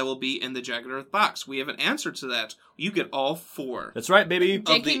Reach that will be in the Jagged Earth box? We have an answer to that. You get all 4. That's right, baby.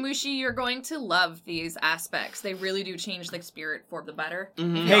 JK Mushi, you're going to love these aspects. They really do change the spirit for the better. If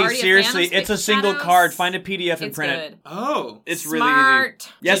you're Hey, already a seriously, fan of it's a single Shadows, card. Find a PDF and it's print good. it. Oh. It's Smart. really easy.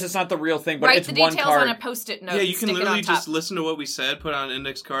 Yes, it's not the real thing, but Write it's the one details card. on a post-it note. Yeah, you can stick it literally on top. just listen to what we said, put it on an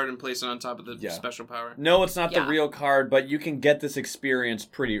index card, and place it on top of the Yeah. special power. No, it's not the Yeah. real card, but you can get this experience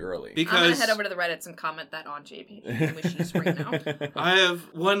pretty early. I'm gonna Because head over to the Reddits and comment that on JP Mushi's right now. I have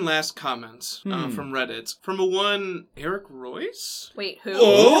one last comment from Reddit. From a one Eric Royce? Wait, who?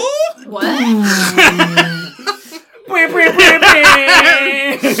 Oh! What?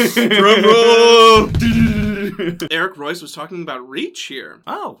 Drum roll! Eric Royce was talking about Reach here.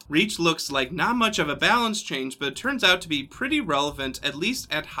 Oh. Reach looks like not much of a balance change, but it turns out to be pretty relevant, at least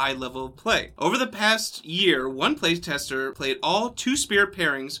at high level of play. Over the past year, one playtester played all 2 spirit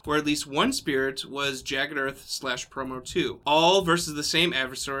pairings, where at least one spirit was Jagged Earth / Promo 2. All versus the same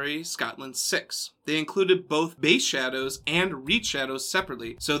adversary, Scotland 6. They included both base shadows and Reach shadows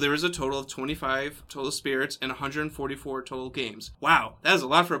separately, so there is a total of 25 total spirits and 144 total games. Wow, that is a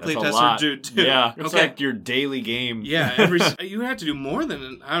lot for a That's a playtester lot. to do. Yeah, it's Okay. like your daily game. Yeah, you had to do more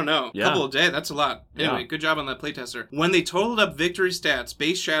than, I don't know, a Yeah. couple a day. That's a lot. Anyway, Yeah. good job on that playtester. When they totaled up victory stats,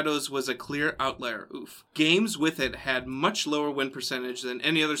 Base Shadows was a clear outlier. Oof. Games with it had much lower win percentage than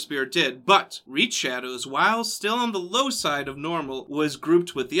any other spirit did, but Reach Shadows, while still on the low side of normal, was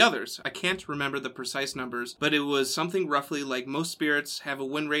grouped with the others. I can't remember the precise numbers, but it was something roughly like most spirits have a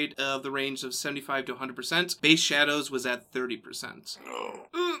win rate of the range of 75 to 100%. Base Shadows was at 30%.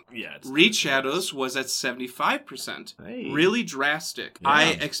 Yeah. It's Reach Shadows was at 75%. Hey. Really drastic. Yeah. I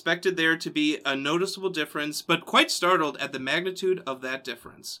expected there to be a noticeable difference, but quite startled at the magnitude of that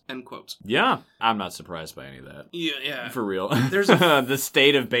difference. End quote. Yeah, I'm not surprised by any of that. Yeah. For real. There's the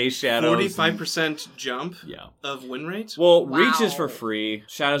state of base shadows. 45% jump Yeah. of win rate. Well, Wow. Reach is for free.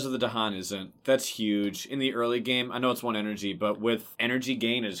 Shadows of the Dahan isn't. That's huge. In the early game, I know it's 1 energy, but with energy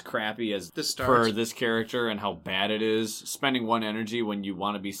gain as crappy as The start. for this character and how bad it is, spending 1 energy when you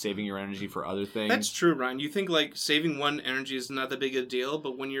want to be saving your energy for other things. That's true, Ryan. You think like saving 1 energy is not that big a deal,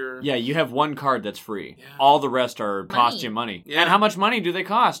 but when you're Yeah, you have 1 card that's free. Yeah. All the rest are cost you money. Yeah. And how much money do they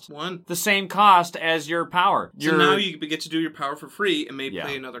cost? 1. The same cost as your power. So now you get to do your power for free and maybe Yeah.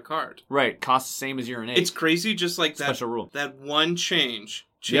 play another card. Right, costs the same as your innate. It's crazy, just like that. Special rule. That one change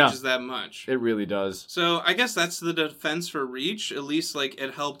changes that much. It really does. So I guess that's the defense for Reach. At least, like,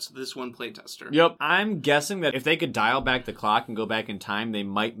 it helped this one playtester. Yep. I'm guessing that if they could dial back the clock and go back in time, they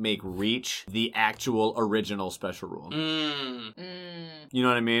might make Reach the actual original special rule. You know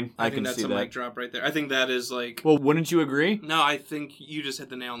what I mean? I think that's a mic drop right there. I think that is like... Well, wouldn't you agree? No, I think you just hit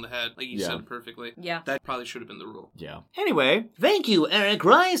the nail on the head. Like, you said it perfectly. Yeah. That probably should have been the rule. Yeah. Anyway. Thank you, Eric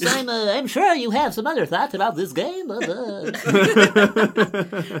Rice. I'm sure you have some other thoughts about this game. Wonder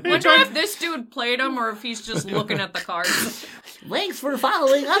if this dude played him or if he's just looking at the cards. Thanks for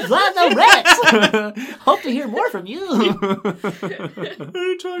following Unfly the Rex. Hope to hear more from you.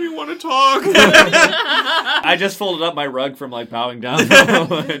 Anytime you want to talk. I just folded up my rug from like bowing down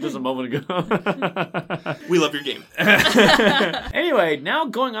just a moment ago. We love your game. Anyway, now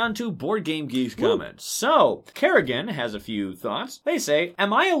going on to Board Game Geek's comments. So, Kerrigan has a few thoughts. They say,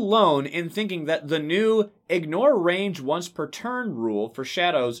 am I alone in thinking that the new ignore range once per turn rule for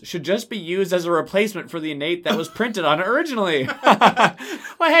Shadows should just be used as a replacement for the innate that was printed on it originally?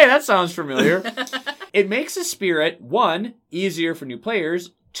 Well, hey, that sounds familiar. It makes the spirit, 1, easier for new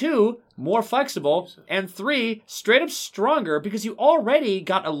players, 2, more flexible, and 3, straight up stronger because you already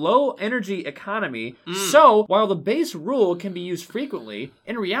got a low energy economy. So, while the base rule can be used frequently,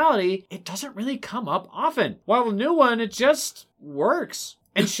 in reality, it doesn't really come up often. While the new one, it just works.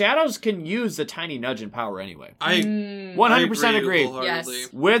 And Shadows can use the tiny nudge in power anyway. I 100% agree. Yes.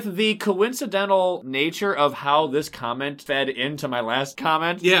 With the coincidental nature of how this comment fed into my last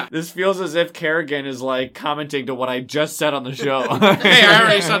comment, this feels as if Kerrigan is like commenting to what I just said on the show. Hey, I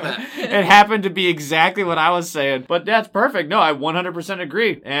already said that. It happened to be exactly what I was saying, but that's perfect. No, I 100%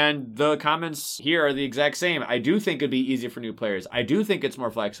 agree. And the comments here are the exact same. I do think it'd be easier for new players. I do think it's more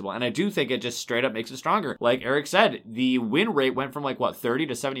flexible, and I do think it just straight up makes it stronger. Like Eric said, the win rate went from like, what, 30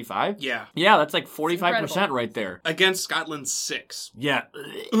 to 75? Yeah. Yeah, that's like 45% right there. Against Scotland 6. Yeah.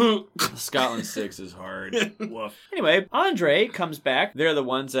 Scotland 6 is hard. Woof. Anyway, Andre comes back. They're the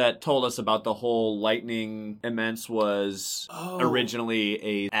ones that told us about the whole lightning immense was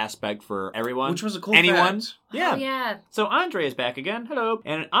originally a aspect for everyone. Which was a cool fact. Yeah. Oh, yeah. So Andre is back again. Hello.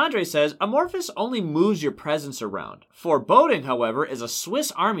 And Andre says, Amorphous only moves your presence around. Foreboding, however, is a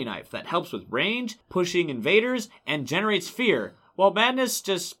Swiss Army knife that helps with range, pushing invaders, and generates fear, while Madness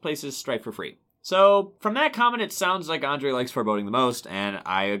just places Strife for free. So, from that comment, it sounds like Andre likes Foreboding the most, and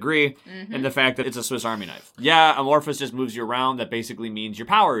I agree. And the fact that it's a Swiss Army knife. Yeah, Amorphous just moves you around. That basically means your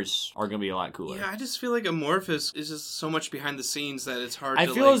powers are going to be a lot cooler. Yeah, I just feel like Amorphous is just so much behind the scenes that it's hard I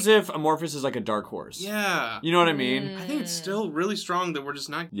to, feel like... as if Amorphous is like a dark horse. Yeah. You know what I mean? I think it's still really strong that we're just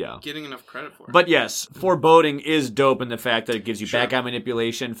not getting enough credit for it. But yes, Foreboding is dope in the fact that it gives you back-eye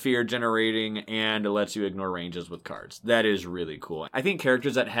manipulation, fear generating, and it lets you ignore ranges with cards. That is really cool. I think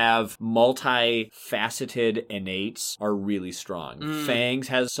characters that have multi-faceted innates are really strong. Fangs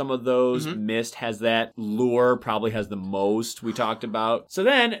has some of those. Mist has that. Lure probably has the most we talked about. So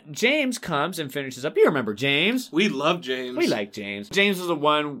then James comes and finishes up. You remember James? We love James. We like James. James was the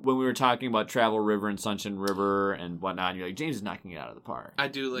one when we were talking about Travel River and Sunshine River and whatnot. And you're like, James is knocking it out of the park. I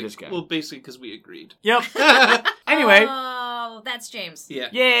do like this guy. Well, basically because we agreed. Yep. Anyway. Oh, that's James.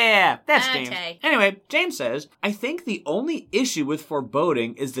 Yeah, that's Okay. James. Anyway, James says, I think the only issue with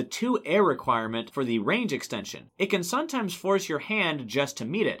Foreboding is the 2 air requirement for the range extension. It can sometimes force your hand just to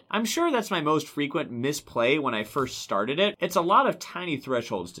meet it. I'm sure that's my most frequent misplay when I first started it. It's a lot of tiny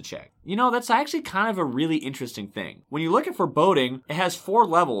thresholds to check. You know, that's actually kind of a really interesting thing. When you look at Foreboding, it has 4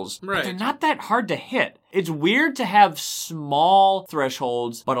 levels, but they're not that hard to hit. It's weird to have small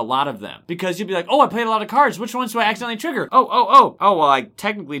thresholds, but a lot of them. Because you'd be like, oh, I played a lot of cards. Which ones do I accidentally trigger? Oh, well, I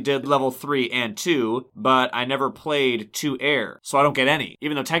technically did level 3 and 2, but I never played 2 air, so I don't get any.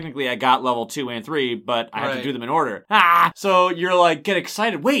 Even though technically I got level 2 and 3, but I have to do them in order. So you're like, get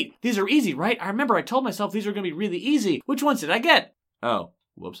excited. Wait, these are easy, right? I remember I told myself these were going to be really easy. Which ones did I get? Oh.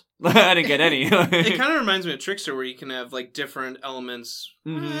 Whoops. I didn't get any. It kind of reminds me of Trickster where you can have like different elements.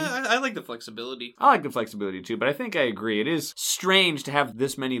 I like the flexibility. I like the flexibility too, but I think I agree. It is strange to have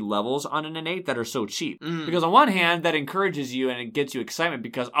this many levels on an innate that are so cheap. Because on one hand, that encourages you and it gets you excitement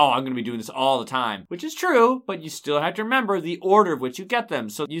because, I'm going to be doing this all the time. Which is true, but you still have to remember the order of which you get them.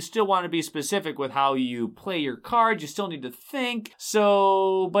 So you still want to be specific with how you play your cards. You still need to think.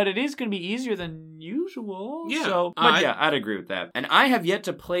 But it is going to be easier than usual. Yeah. I'd agree with that. And I have yet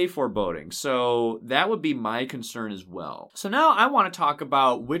get to play Foreboding, so that would be my concern as well. So now I want to talk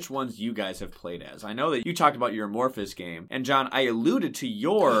about which ones you guys have played as. I know that you talked about your Amorphous game, and John, I alluded to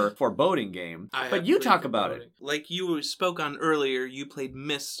your Foreboding game, but you talk about it. Like you spoke on earlier, you played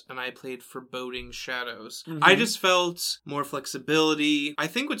Mist, and I played Foreboding Shadows. I just felt more flexibility. I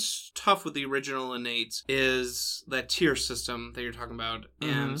think what's tough with the original Innate is that tier system that you're talking about,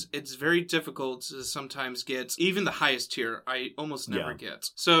 and it's very difficult to sometimes get even the highest tier. I almost never get.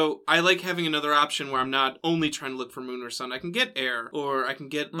 So I like having another option where I'm not only trying to look for moon or sun. I can get air, or I can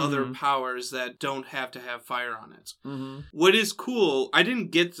get other powers that don't have to have fire on it. What is cool, I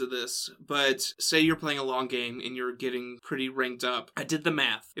didn't get to this, but say you're playing a long game and you're getting pretty ranked up. I did the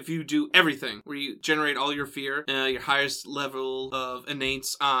math. If you do everything, where you generate all your fear, your highest level of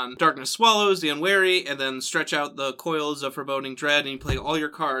innates on Darkness Swallows, the Unwary, and then stretch out the coils of Foreboding Dread, and you play all your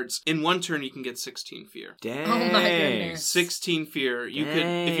cards, in one turn you can get 16 fear. Dang. Oh my goodness. 16 fear. You could,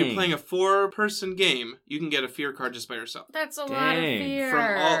 if you're playing a 4-person game, you can get a fear card just by yourself. That's a lot of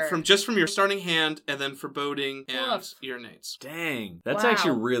fear. From your starting hand, and then Foreboding and your innates. Dang. That's Wow.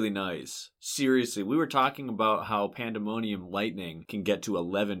 actually really nice. Seriously, we were talking about how Pandemonium Lightning can get to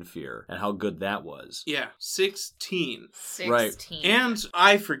 11 fear and how good that was. Yeah, 16. 16. Right. And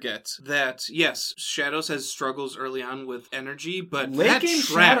I forget that, yes, Shadows has struggles early on with energy, but Late that game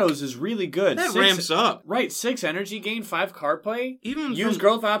track, Shadows is really good. that ramps up. Right, 6 energy gain, 5 card play. Even Use from-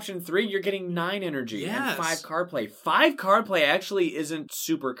 growth option 3, you're getting 9 energy Yes. and 5 card play. 5 card play actually isn't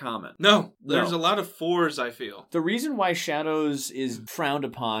super common. No, there's No. a lot of 4s, I feel. The reason why Shadows is frowned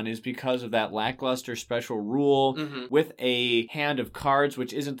upon is because of that lackluster special rule with a hand of cards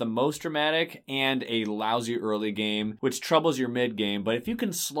which isn't the most dramatic and a lousy early game which troubles your mid game. But if you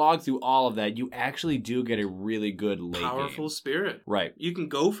can slog through all of that, you actually do get a really good late Powerful game. spirit. Right. You can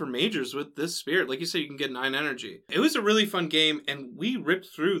go for majors with this spirit. Like you said, you can get 9 energy. It was a really fun game, and we ripped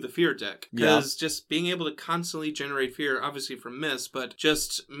through the fear deck. Because just being able to constantly generate fear, obviously from Mist, but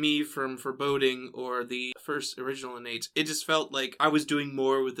just me from Foreboding or the first original Innate, it just felt like I was doing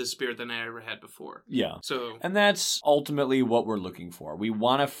more with this spirit than I ever had before. Yeah. So, And that's ultimately what we're looking for. We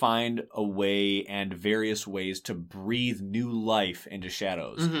want to find a way and various ways to breathe new life into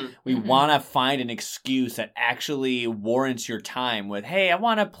Shadows. We want to find an excuse that actually warrants your time with, hey, I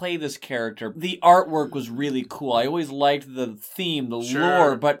want to play this character. The artwork was really cool. I always liked the theme, the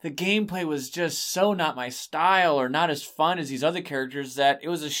lore, but the gameplay was just so not my style or not as fun as these other characters that it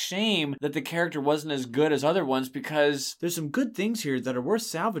was a shame that the character wasn't as good as other ones, because there's some good things here that are worth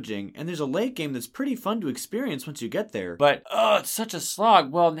salvaging, and there's a late game that's pretty fun to experience once you get there. But, it's such a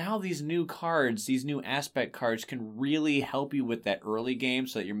slog. Well, now these new cards, these new aspect cards can really help you with that early game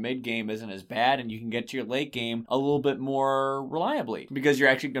so that your mid game isn't as bad and you can get to your late game a little bit more reliably because you're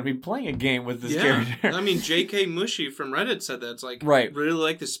actually going to be playing a game with this character. I mean, J.K. Mushy from Reddit said that. It's like, Right. really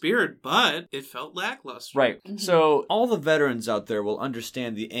like the spirit, but it felt lackluster. Right. So all the veterans out there will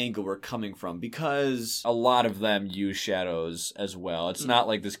understand the angle we're coming from because a lot of them use Shadows as well. It's not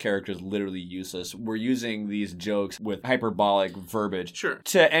like this character is literally useless. We're using these jokes with hyperbolic verbiage. Sure.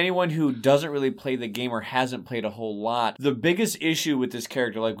 To anyone who doesn't really play the game or hasn't played a whole lot, the biggest issue with this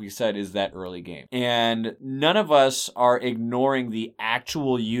character, like we said, is that early game. And none of us are ignoring the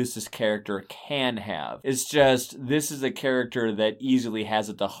actual use this character can have. It's just, this is a character that easily has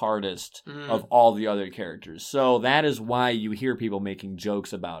it the hardest of all the other characters. So that is why you hear people making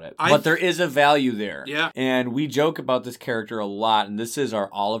jokes about it. But there is a value there. Yeah. And we joke about this character a lot, and this is our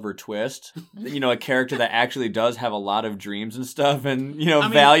Oliver Twist. You know, a character that actually does have a lot of dreams and stuff and, you know,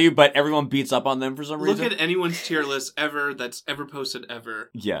 value, but everyone beats up on them for some reason. Look at anyone's tier list ever that's ever posted ever.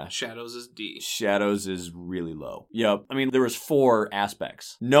 Yeah. Shadows is D. Shadows is really low. Yep. I mean, there was 4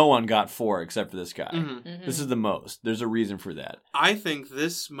 aspects. No one got 4 except for this guy. This is the most. There's a reason for that. I think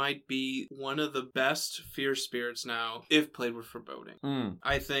this might be one of the best fear spirits now if played with Foreboding.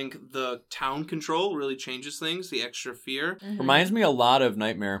 I think the town control really changes things, the extra fear. Reminds me a lot of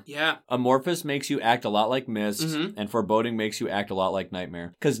Nightmare. Yeah. Amorphous makes you act a lot like Mist, and Foreboding makes you act a lot like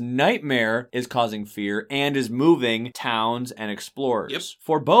Nightmare. Because Nightmare is causing fear and is moving towns and explorers. Yep.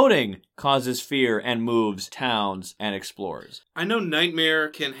 Foreboding causes fear and moves towns and explorers. I know Nightmare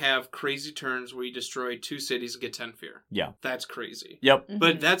can have crazy turns where you destroy 2 cities and get 10 fear. Yeah. That's crazy. Yep.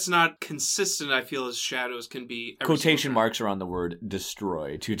 But that's not consistent, I feel, as Shadows can be. Every Quotation single marks are on the word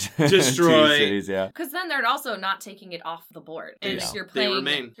destroy. Destroy. 2 cities, yeah. Because then they're also not taking it off the board. And Yeah. you're They playing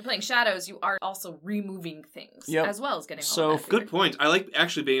remain. You're playing Shadows, you are also removing things Yep. as well as getting all So of that Good fear. point. I like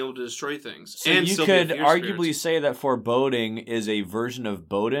actually being able to destroy things. So and you still be a could fear arguably spirit. say that Foreboding is a version of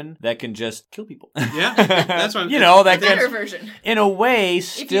Boden that can just kill people. Yeah, that's what I'm You know, that Better can, version. in a way,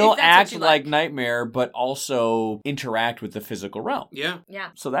 still if that's what act you like like. Nightmare, but also interact with the physical realm. Yeah. Yeah.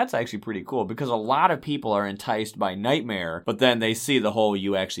 So that's actually pretty cool because a lot of people are enticed by Nightmare, but then they see the whole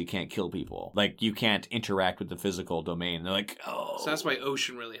you actually can't kill people. Like, you can't interact with the physical domain. They're like, oh. So that's why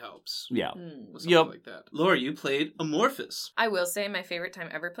Ocean really helps. Yeah. With something like that. Laura, you played Amorphous. I will say my favorite time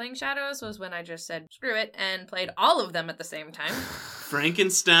ever playing Shadows was when I just said, screw it, and played all of them at the same time.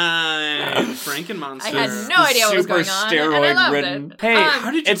 Frankenstein. Frankenmonster. I had no idea what was going on, and I loved it. Hey,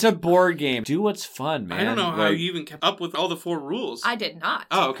 how did you... it's a board game. Do what's fun, man. I don't know how you even kept up with all the 4 rules. I did not.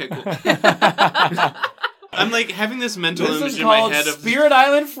 Oh, okay, cool. I'm like having this mental This image is in my called head of Spirit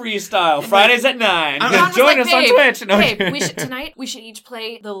Island Freestyle, Fridays at 9. John was Join like, us on "Babe, Twitch. No, Babe, tonight we should each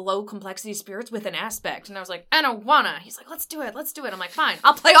play the low complexity spirits with an aspect. And I was like, I don't wanna. He's like, let's do it. I'm like, fine,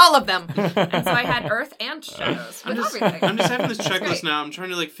 I'll play all of them. And so I had Earth and Shadows with everything. I'm just having this checklist great. now. I'm trying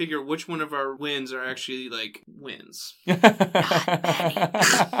to like figure which one of our wins are actually like wins.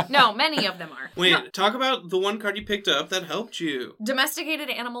 No, many of them are. Wait, talk about the one card you picked up that helped you. Domesticated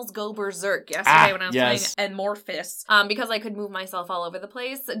animals go berserk. Yesterday when I was yes. playing Amorphous, because I could move myself all over the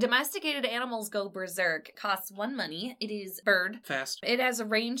place. Domesticated animals go berserk. Costs 1 money. It is bird. Fast. It has a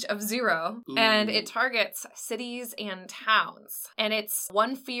range of 0, Ooh. and it targets cities and towns. And it's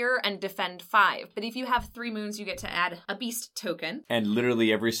 1 fear and defend 5. But if you have 3 moons, you get to add a beast token. And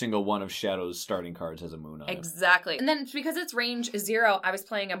literally every single one of Shadow's starting cards has a moon on it. Exactly. And then because its range is 0, I was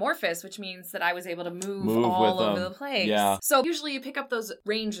playing Amorphous, which means that I was able to move all with over them. the place. Yeah. So usually you pick up those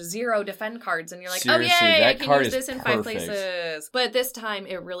range 0 defend cards and you're like, Seriously, oh yay, that I can card use is this in perfect. 5 places. But this time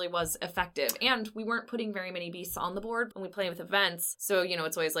it really was effective. And we weren't putting very many beasts on the board when we play with events. So,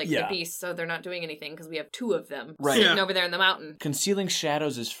 it's always like the beasts, so they're not doing anything because we have 2 of them sitting over there in the mountain. Concealing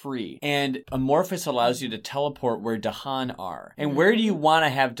Shadows is free, and Amorphous allows you to teleport where Dahan are. And where do you want to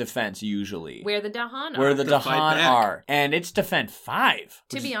have defense usually? Where the Dahan Where are. the To fight Dahan back. are. And it's defend 5.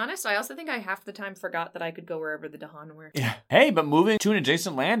 To be honest, I also think I half the time forgot that I could go wherever the Dahan were. Yeah. Hey, but moving to an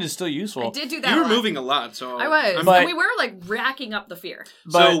adjacent land is still useful. I did do that You a were lot. moving a lot, so I was. But- And we were like racking up the fear.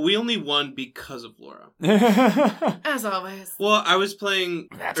 So we only won because of Laura. As always. Well, I was playing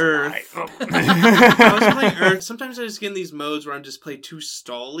That's Earth. right. I was playing Earth. Sometimes I just get in these modes where I'm just play too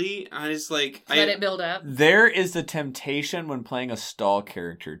stally. I just like Let it build up. There is the temptation when playing a stall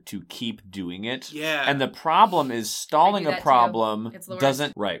character to keep doing it. Yeah. And the problem is stalling I do a that problem too. It's the worst.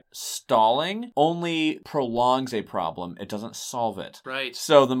 doesn't... Right. Stalling only prolongs a problem. It doesn't solve it. Right.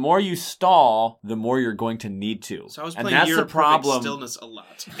 So the more you stall, the more you're going to need to. So I was and playing that's Year the of Perfect problem. Stillness a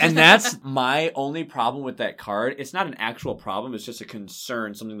lot. And that's my only problem with that card. It's not an actual problem. It's just a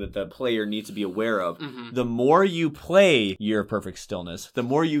concern, something that the player needs to be aware of. Mhm. The more you play Year of Perfect Stillness, the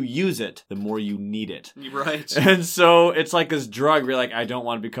more you use it, the more you need it. Right. And so it's like this drug where you're like, I don't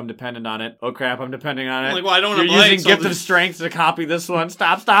want to become dependent on it. Oh crap, I'm depending on it. I'm like, well, I don't want You're to play using Gift of Strength to copy this one.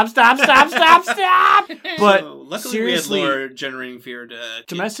 Stop. But Luckily, seriously, we had Laura generating fear to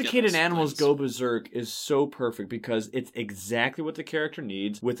Domesticated get Animals those Go Berserk is so perfect because it's exactly what the character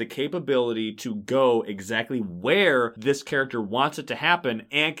needs with the capability to go exactly where this character wants it to happen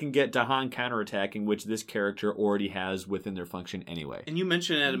and can get Dahan counterattacking, which this character already has within their function anyway. And you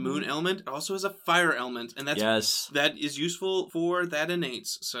mentioned it had a moon element. It also has a fire element, and that is useful for that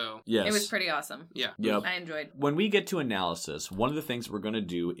innates. So Yes. It was pretty awesome. yeah. Yep. I enjoyed. When we get to analysis, one of the things we're going to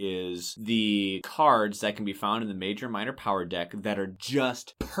do is the cards that can be found in the major and minor power deck that are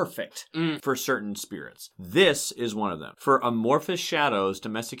just perfect for certain spirits. This is one of them. For Amorphous Shadows,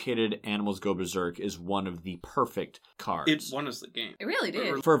 Domesticated Animals Go Berserk is one of the perfect cards. It won us the game. It really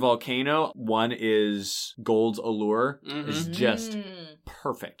did. For Volcano, one is Gold's Allure. Is just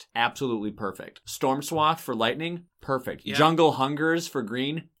perfect. Absolutely perfect. Storm Swath for Lightning, perfect. Yeah. Jungle Hungers for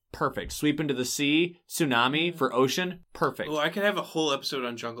Green, perfect. Sweep into the Sea, Tsunami for Ocean, perfect. Oh, I could have a whole episode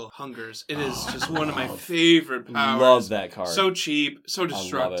on Jungle Hungers. It is just one of my favorite powers. Love that card. So cheap, so I love it.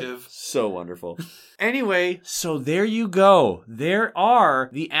 destructive. So wonderful. Anyway, so there you go. There are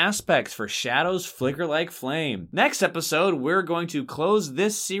the aspects for Shadow's Flicker Like Flame. Next episode, we're going to close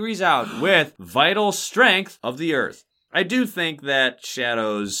this series out with Vital Strength of the Earth. I do think that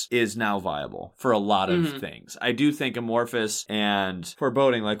Shadows is now viable for a lot of things. I do think Amorphous and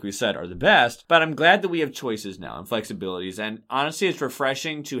Foreboding, like we said, are the best, but I'm glad that we have choices now and flexibilities, and honestly, it's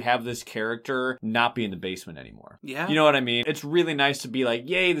refreshing to have this character not be in the basement anymore. Yeah. You know what I mean? It's really nice to be like,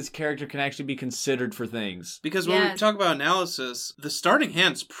 yay, this character can actually be considered for things. Because when we Yes. talk about analysis, the starting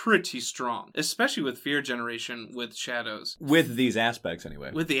hand's pretty strong, especially with fear generation with Shadows. With these aspects,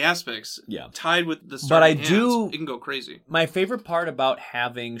 anyway. With the aspects Yeah. tied with the But I starting hands, do... it can go crazy. crazy. My favorite part about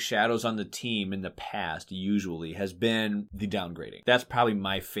having shadows on the team in the past usually has been the downgrading. That's probably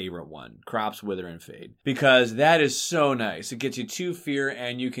my favorite one. Crops, Wither, and Fade. Because that is so nice. It gets you 2 fear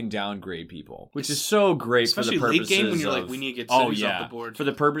and you can downgrade people, which is so great Especially for the purposes late game when you're of, like, we need to get oh, cities yeah. off the board. For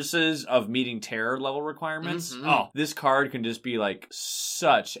the purposes of meeting terror level requirements, Mhm. this card can just be like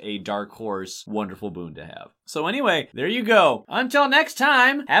such a dark horse, wonderful boon to have. So anyway, there you go. Until next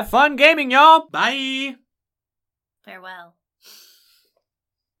time, have fun gaming, y'all! Bye! Farewell.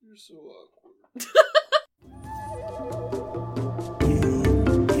 You're so awkward.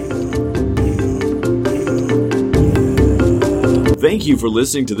 Thank you for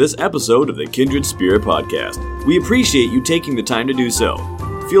listening to this episode of the Kindred Spirit Podcast. We appreciate you taking the time to do so.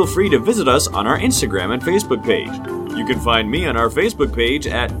 Feel free to visit us on our Instagram and Facebook page. You can find me on our Facebook page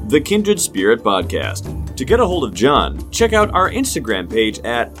at The Kindred Spirit Podcast. To get a hold of John, check out our Instagram page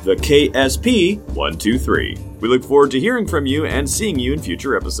at the KSP123. We look forward to hearing from you and seeing you in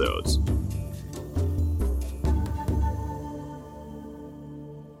future episodes.